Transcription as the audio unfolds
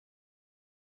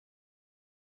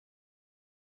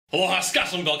Aloha, Scott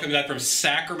Sylvan Bell coming back from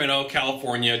Sacramento,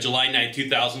 California, July 9th,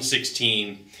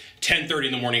 2016, 10:30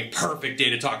 in the morning, perfect day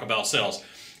to talk about sales.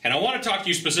 And I want to talk to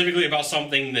you specifically about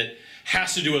something that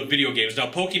has to do with video games. Now,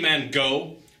 Pokemon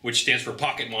Go, which stands for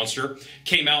Pocket Monster,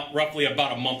 came out roughly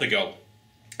about a month ago.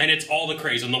 And it's all the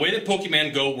craze. And the way that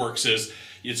Pokemon Go works is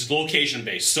it's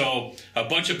location-based. So a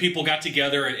bunch of people got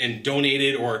together and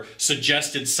donated or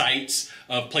suggested sites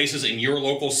of places in your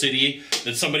local city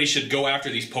that somebody should go after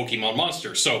these Pokemon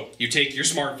monsters. So you take your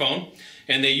smartphone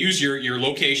and they use your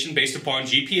location based upon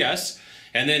GPS,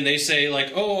 and then they say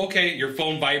like, oh, okay, your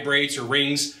phone vibrates or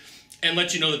rings and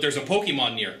let you know that there's a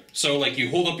Pokemon near. So like you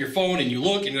hold up your phone and you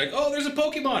look and you're like, oh, there's a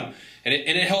Pokemon. And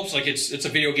it helps, like it's a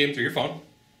video game through your phone.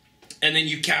 And then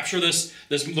you capture this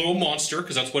little monster,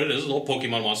 because that's what it is, a little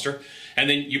Pokemon monster, and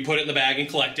then you put it in the bag and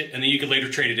collect it, and then you can later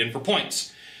trade it in for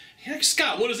points. You're like,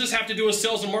 Scott, what does this have to do with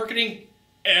sales and marketing?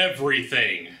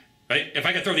 Everything. Right? If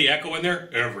I could throw the echo in there,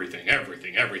 everything,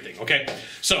 okay?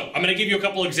 So I'm going to give you a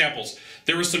couple examples.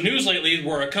 There was some news lately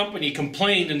where a company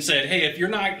complained and said, hey, if you're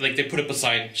not, like they put up a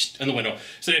sign in the window,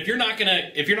 said if you're not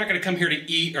gonna come here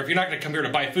to eat, or if you're not gonna come here to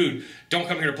buy food, don't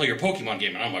come here to play your Pokemon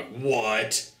game. And I'm like,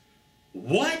 what?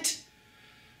 What?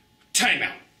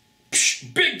 Timeout.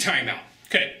 Psh, big timeout.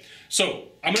 Okay, so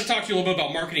I'm going to talk to you a little bit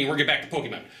about marketing and we'll get back to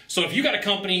Pokemon. So if you got a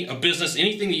company, a business,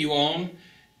 anything that you own,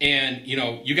 and you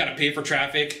got to pay for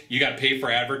traffic, you got to pay for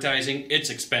advertising, it's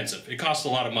expensive. It costs a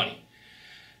lot of money.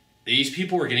 These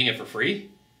people are getting it for free.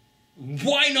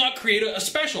 Why not create a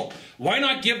special? Why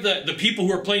not give the people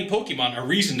who are playing Pokemon a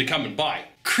reason to come and buy?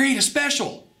 Create a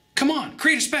special. Come on,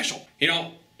 create a special.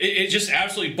 It just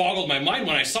absolutely boggled my mind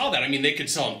when I saw that. I mean, they could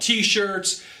sell them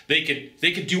t-shirts, they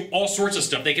could do all sorts of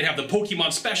stuff. They could have the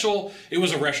Pokemon special. It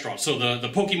was a restaurant, so the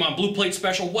Pokemon Blue Plate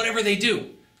special, whatever they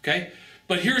do, okay?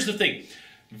 But here's the thing.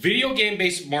 Video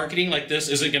game-based marketing like this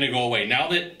isn't going to go away. Now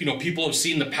that, people have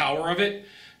seen the power of it,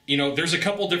 there's a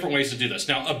couple different ways to do this.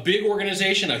 Now, a big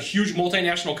organization, a huge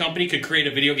multinational company could create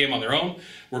a video game on their own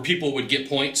where people would get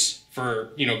points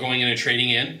for, going in and trading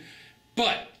in.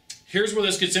 But here's where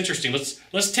this gets interesting.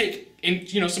 Let's take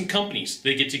some companies.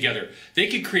 They get together. They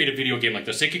could create a video game like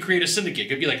this. They could create a syndicate. It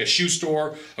could be like a shoe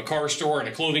store, a car store, and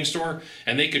a clothing store,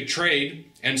 and they could trade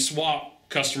and swap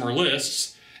customer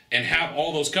lists and have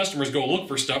all those customers go look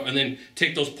for stuff and then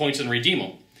take those points and redeem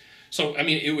them. So, I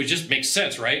mean, it would just make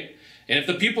sense, right? And if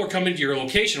the people are coming to your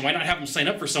location, why not have them sign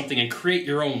up for something and create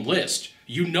your own list?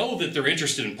 You know that they're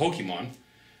interested in Pokemon.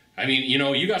 I mean,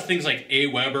 you got things like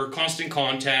Aweber, Constant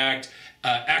Contact,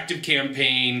 Active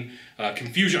Campaign,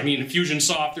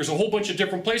 Infusionsoft. There's a whole bunch of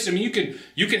different places. I mean,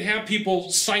 you can have people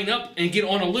sign up and get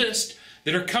on a list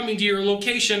that are coming to your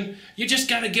location. You just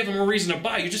got to give them a reason to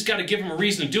buy. You just got to give them a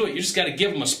reason to do it. You just got to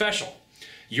give them a special.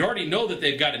 You already know that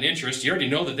they've got an interest. You already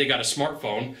know that they got a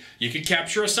smartphone. You could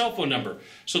capture a cell phone number.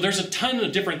 So there's a ton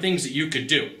of different things that you could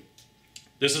do.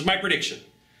 This is my prediction.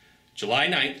 July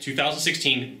 9th,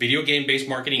 2016, video game-based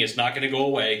marketing is not going to go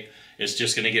away. It's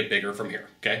just going to get bigger from here,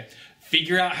 okay?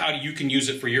 Figure out how you can use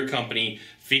it for your company.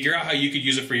 Figure out how you could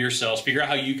use it for your sales. Figure out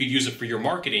how you could use it for your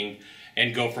marketing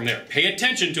and go from there. Pay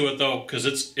attention to it, though, because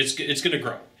it's going to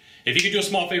grow. If you could do a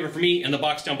small favor for me, in the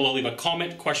box down below, leave a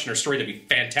comment, question, or story. That'd be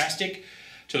fantastic.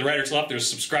 To the right or to the left, there's a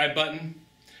subscribe button.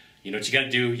 You know what you got to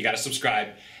do. You got to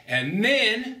subscribe. And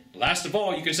then, last of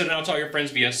all, you can send it out to all your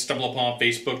friends via StumbleUpon,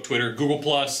 Facebook, Twitter, Google+.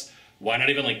 Why not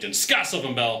even LinkedIn? Scott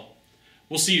Sylvan Bell.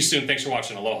 We'll see you soon. Thanks for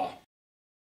watching. Aloha.